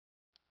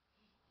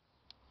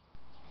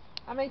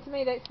I mean, to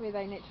me, that's where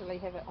they naturally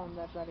have it on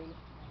the bloody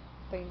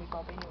thingy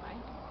bob anyway.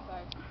 So.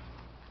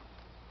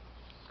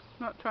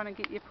 Not trying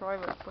to get your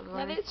private, by the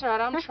way. No, that's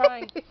right. I'm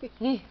trying.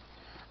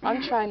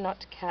 I'm trying not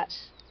to cut.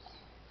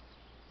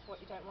 What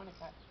you don't want to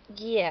cut?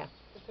 Yeah.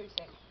 The poo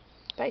sack.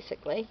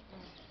 Basically.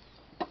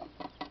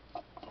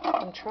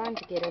 I'm trying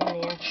to get in there.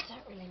 You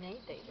don't really need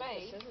these.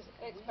 Me,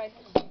 it's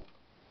basically.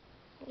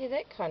 Yeah,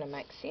 that kind of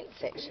makes sense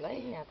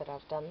actually, now that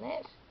I've done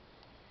that.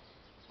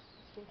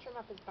 You can trim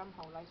up his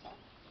bumhole later,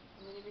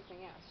 and then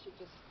everything else should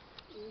just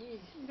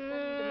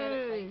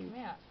automatically come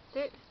out.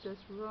 That's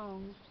just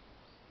wrong.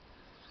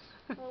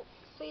 Well,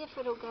 see if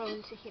it'll go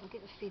into here.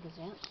 Get the feathers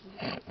out.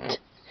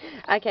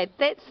 Okay,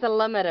 that's the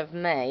limit of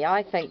me.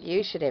 I think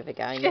you should have a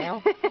go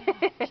now.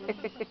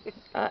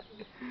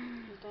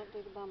 Don't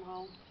do the bum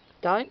hole.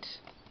 Don't?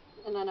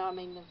 No, I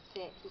mean the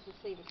sack. You can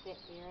see the sack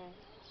there, eh?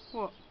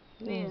 What?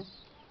 There.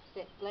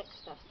 That black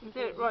stuff. Is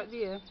that right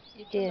there?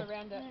 You trim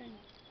around it.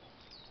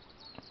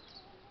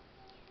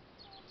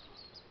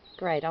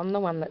 Great, I'm the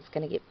one that's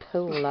going to get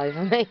pool all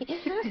over me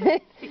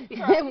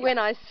when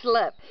I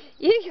slip.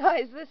 You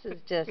guys, this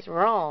is just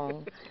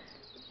wrong.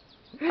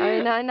 I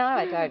mean, I know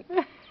I don't.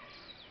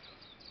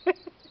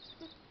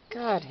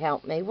 God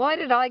help me. Why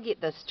did I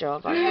get this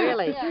job? I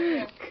really...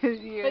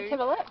 Let's have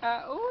a look.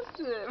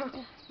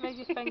 Awesome. Move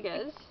your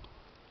fingers.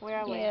 Where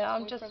are we? Yeah,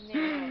 I'm We're just from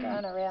there.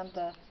 going around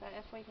the... So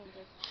if we can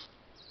just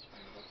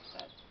trim this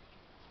bit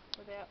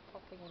without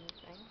popping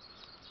anything.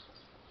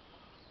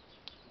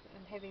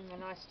 And having the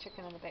nice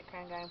chicken in the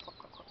background going pop,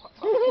 pop, pop, pop,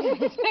 pop.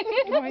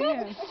 Oh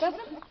yeah.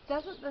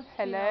 Doesn't this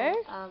Hello?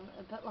 feel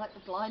a bit like the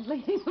blind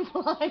leading the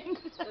blind?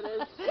 It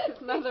is.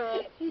 Neither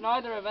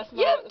of us know.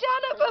 You've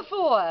done it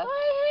before!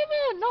 I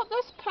haven't. Not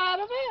this part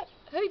of it.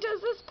 Who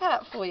does this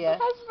part for you? My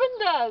husband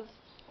does.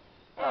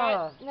 Oh.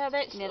 Alright, now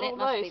that's Now all that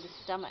must loose. be the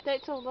stomach.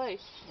 That's all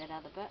loose. That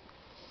other bit.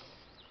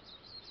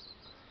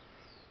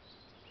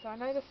 So I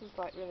know this is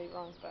like really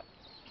wrong, but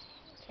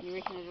You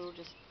reckon it'll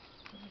just...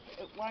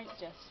 it won't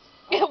just.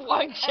 It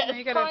won't And just.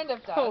 it kind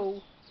of does.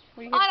 Pull.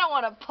 I don't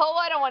want to pull.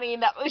 I don't want to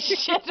end up with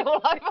shit all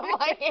over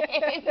my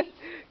hands.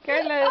 Go,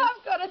 Liz.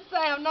 I've got to say,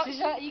 I'm not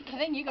sure. Are you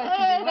kidding? You guys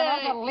can do one.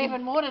 I've got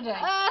 11 more to do.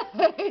 Yeah,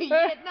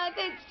 no,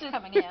 that's just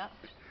Coming out.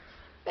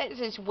 That's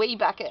just wee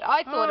bucket.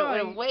 I thought it would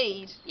Oi. have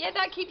weed. Yeah,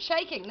 no, keep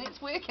shaking. That's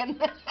working.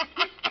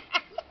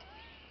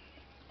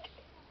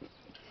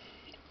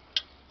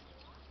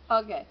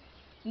 Okay,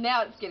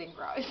 now it's getting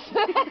gross.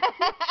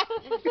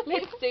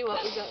 Let's see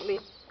what we got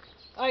left.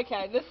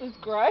 Okay, this is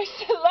gross,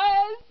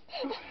 Liz.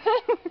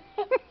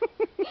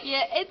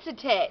 Yeah, it's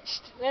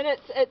attached. And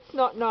it's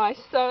not nice,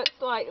 so it's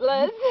like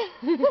Liz.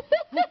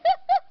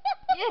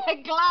 Yeah,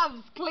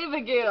 gloves, clever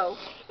girl.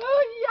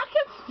 Oh,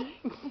 yuck!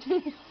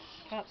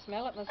 Can't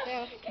smell it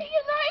myself. Get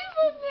your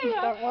nose in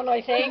there. Don't want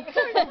to think.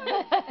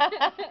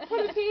 Put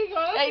it here,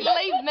 guys. They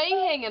leave me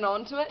hanging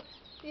on to it.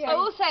 Yeah. I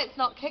will say it's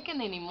not kicking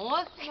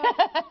anymore.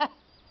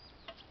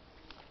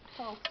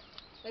 Oh,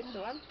 that's the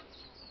one.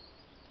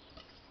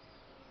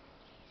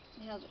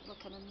 How's it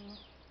looking in there?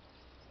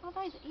 Oh,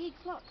 those are eggs.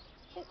 Look,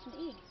 that's an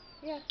egg.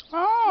 Yeah.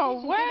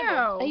 Oh,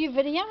 wow. Are you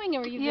videoing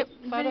or are you Yep,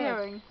 photoing?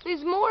 videoing.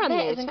 There's more in That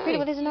there is incredible.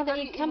 too. There's another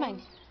egg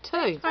coming.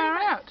 Two. Far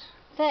out.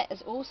 That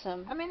is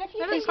awesome. I mean, if you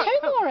That There's is quite two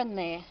cool. more in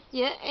there.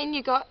 Yeah, and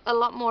you got a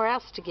lot more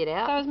else to get So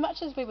out. as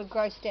much as we were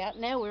grossed out,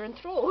 now we're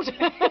enthralled.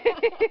 I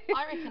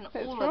reckon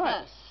That's all right.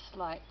 of this,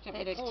 like, Do you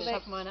want me to all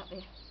shove that- mine up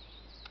there?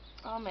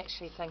 I'm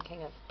actually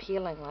thinking of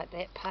peeling like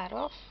that part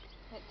off.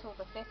 That's all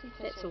the fatty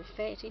tissue. That's all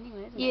fat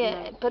anyway, isn't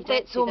Yeah, it? No, but you don't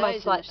that's see almost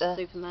those in like the the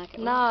supermarket.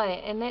 No,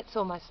 and that's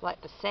almost like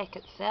the sack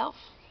itself.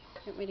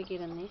 Want me to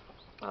get in there?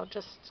 I'll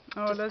just.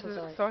 Oh, just Liz 'cause is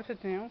I-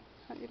 excited now.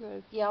 Aren't you,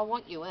 Liz? Yeah, I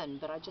want you in,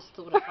 but I just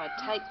thought if I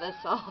take this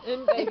off.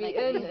 In, baby,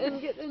 in,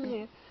 get in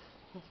there.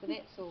 So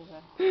that's all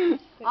the...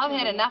 I've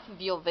had enough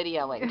of your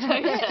videoing too.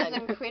 That is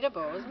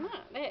incredible, isn't it?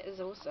 That is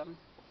awesome.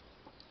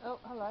 Oh,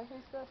 hello,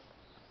 who's this?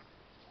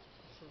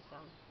 This is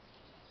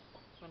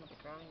one of the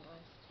growing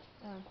guys.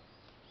 Oh.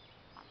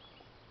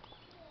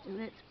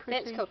 That's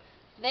pretty. That's cool.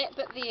 That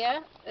bit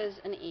there is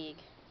an egg.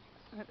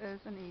 It is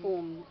an egg.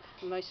 Formed,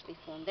 mostly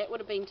formed. That would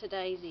have been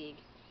today's egg.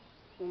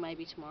 Or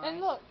maybe tomorrow's.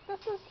 And look, this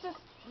is just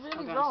really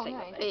I'm wrong, going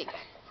to eh? stick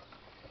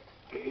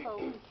with egg. Oh.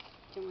 Do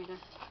you want me to...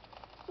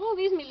 Oh,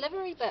 there's my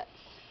livery bit.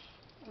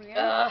 Oh,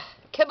 yeah.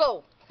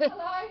 Kibble. Hello.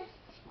 How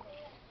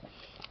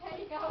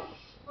you going?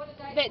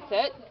 That's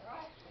it.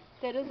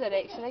 That is it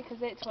actually, because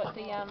that's what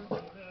the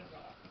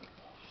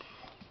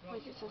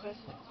where's your scissors?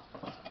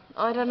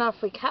 I don't know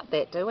if we cut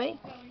that, do we?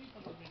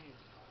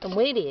 And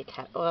where do you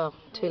cut? Well,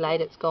 too late,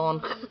 it's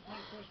gone.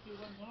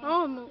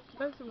 Oh, more,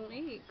 those are more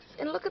eggs.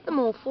 And look at them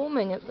all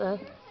forming at the...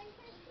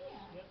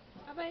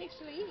 Are they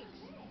actually eggs?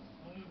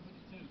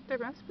 They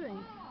must be.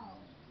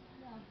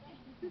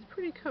 It's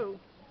pretty cool.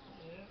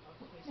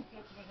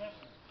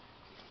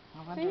 I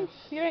wonder See, if...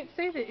 you don't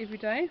see that every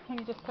day when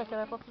you just pick it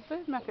up off the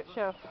supermarket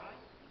shelf.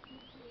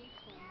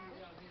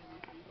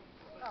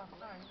 Oh,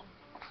 sorry.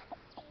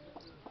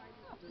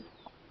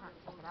 Can't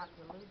pick it up,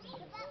 you're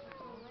losing it.